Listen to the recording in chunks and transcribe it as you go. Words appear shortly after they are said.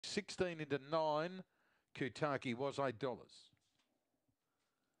16 into 9. Kutaki was $8.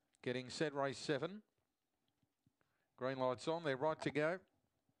 Getting set, race 7. Green lights on, they're right to go.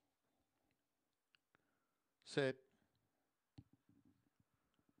 Set.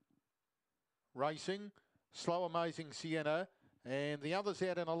 Racing. Slow Amazing Sienna. And the others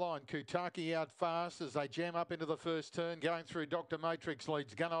out in a line. Kutaki out fast as they jam up into the first turn. Going through Dr. Matrix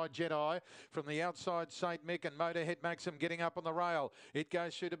leads Gun-Eye Jedi. From the outside, Saint Mick and Motorhead Maxim getting up on the rail. It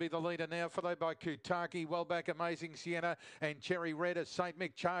goes through to be the leader now, followed by Kutaki. Well back, Amazing Sienna and Cherry Red as Saint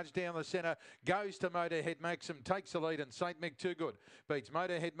Mick charged down the centre. Goes to Motorhead Maxim, takes the lead, and Saint Mick too good. Beats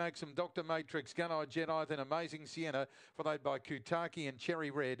Motorhead Maxim, Dr. Matrix, Gun-Eye Jedi, then Amazing Sienna, followed by Kutaki and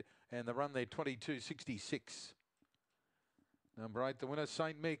Cherry Red. And the run there, 22.66. Number 8, the winner,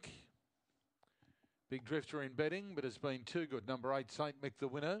 Saint Mick. Big drifter in betting, but has been too good. Number 8, Saint Mick, the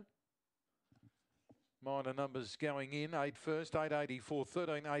winner. Minor numbers going in. 8 first, 884,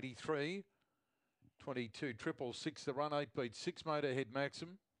 1383. 22, 666, the run. 8 beats 6, Motorhead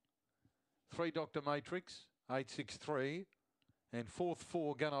Maxim. 3, Dr. Matrix. 863. And 4th,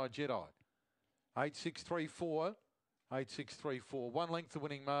 4, Gun-Eye Jedi. 8634. 8634. 1 length the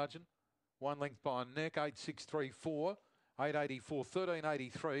winning margin. 1 length by a neck. 8634. 884,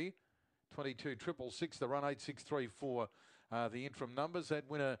 1383, 22, 666, the run. 8634, the interim numbers. That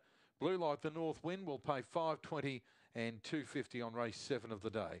winner, Blue Light, the North Wind, will pay $5.20 and $2.50 on race 7 of the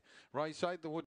day. Race 8, the Wood.